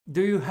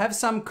Do you have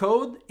some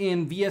code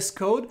in VS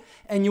Code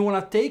and you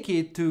want to take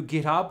it to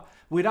GitHub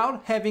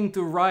without having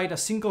to write a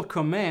single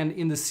command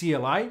in the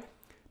CLI?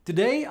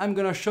 Today I'm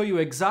going to show you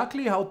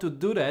exactly how to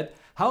do that,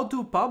 how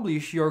to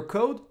publish your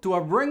code to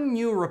a brand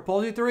new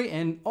repository,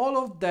 and all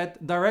of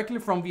that directly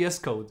from VS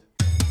Code.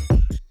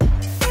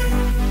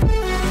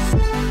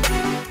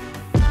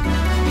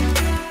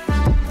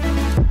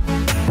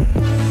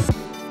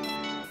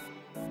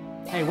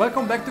 Hey,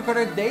 welcome back to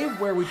CoderDave,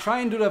 where we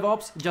try and do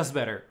DevOps just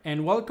better.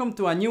 And welcome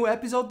to a new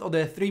episode of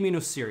the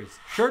 3-minute series.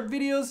 Short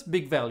videos,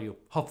 big value,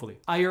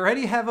 hopefully. I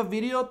already have a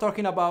video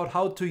talking about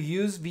how to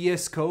use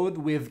VS Code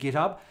with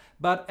GitHub,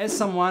 but as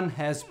someone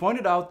has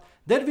pointed out,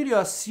 that video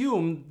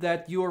assumed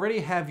that you already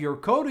have your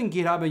code in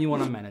GitHub and you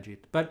want to manage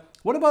it. But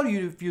what about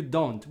you if you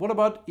don't? What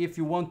about if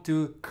you want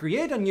to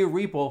create a new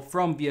repo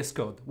from VS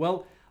Code?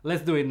 Well,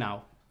 let's do it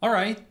now. All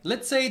right,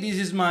 let's say this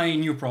is my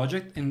new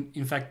project, and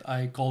in fact,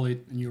 I call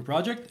it a new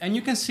project. And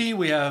you can see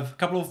we have a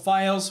couple of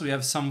files, we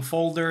have some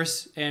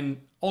folders, and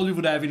all you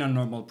would have in a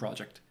normal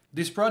project.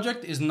 This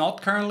project is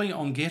not currently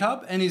on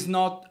GitHub and is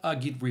not a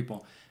Git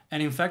repo.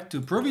 And in fact,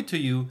 to prove it to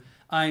you,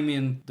 I'm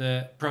in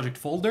the project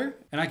folder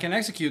and I can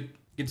execute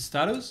git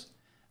status.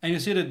 And you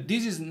see that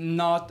this is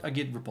not a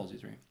Git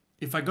repository.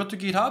 If I go to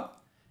GitHub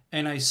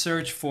and I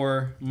search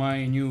for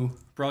my new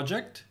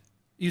project,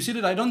 you see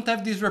that I don't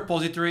have this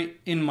repository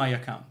in my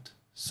account.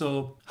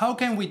 So how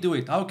can we do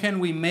it? How can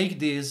we make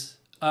this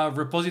a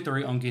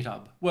repository on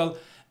GitHub? Well,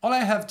 all I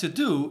have to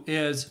do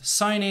is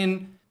sign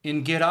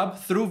in GitHub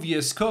through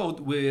VS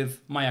Code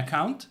with my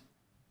account.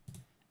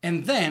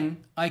 And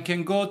then I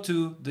can go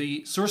to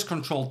the source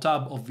control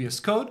tab of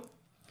VS Code.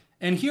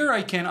 And here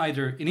I can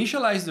either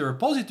initialize the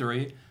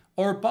repository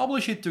or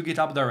publish it to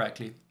GitHub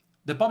directly.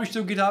 The publish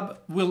to GitHub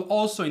will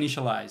also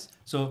initialize.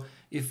 So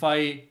if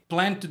I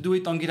plan to do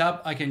it on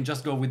GitHub, I can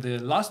just go with the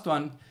last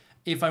one.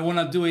 If I want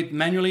to do it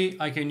manually,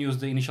 I can use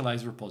the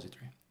initialize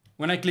repository.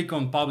 When I click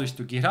on publish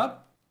to GitHub,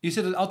 you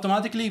see that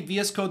automatically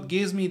VS Code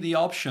gives me the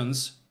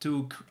options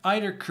to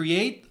either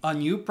create a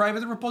new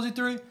private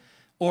repository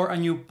or a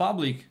new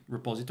public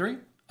repository.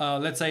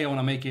 Let's say I want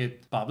to make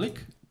it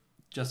public.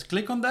 Just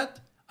click on that.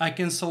 I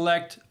can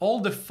select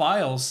all the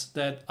files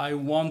that I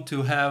want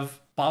to have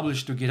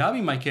published to GitHub.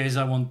 In my case,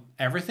 I want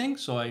everything,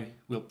 so I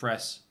will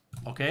press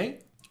OK.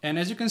 And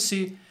as you can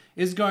see,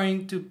 it's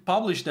going to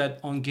publish that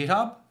on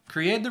GitHub,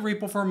 create the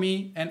repo for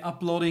me, and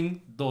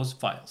uploading those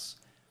files.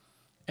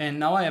 And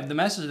now I have the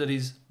message that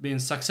is being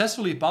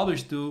successfully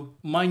published to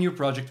my new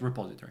project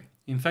repository.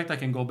 In fact, I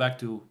can go back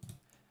to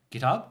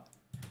GitHub.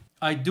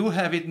 I do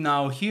have it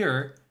now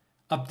here,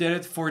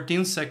 updated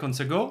 14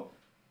 seconds ago,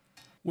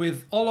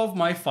 with all of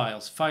my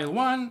files. File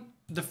 1,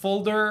 the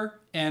folder,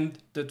 and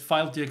that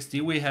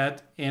file.txt we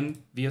had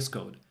in VS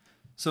Code.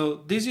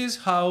 So this is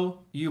how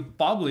you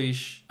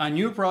publish a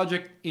new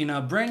project in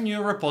a brand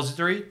new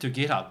repository to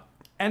GitHub.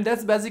 And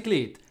that's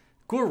basically it.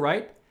 Cool,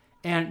 right?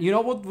 And you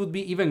know what would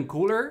be even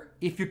cooler?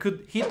 If you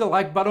could hit the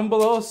like button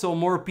below so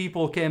more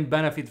people can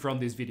benefit from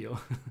this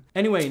video.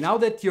 Anyway, now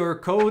that your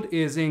code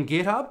is in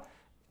GitHub,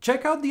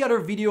 check out the other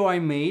video I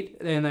made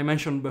and I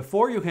mentioned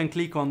before. You can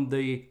click on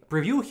the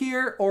preview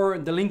here or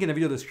the link in the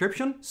video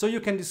description so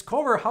you can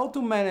discover how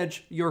to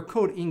manage your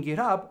code in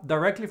GitHub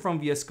directly from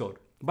VS Code.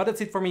 But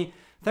that's it for me.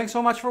 Thanks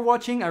so much for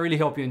watching. I really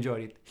hope you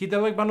enjoyed it. Hit the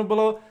like button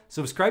below,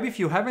 subscribe if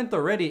you haven't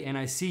already, and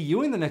I see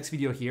you in the next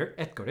video here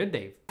at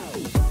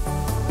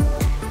CoderDave.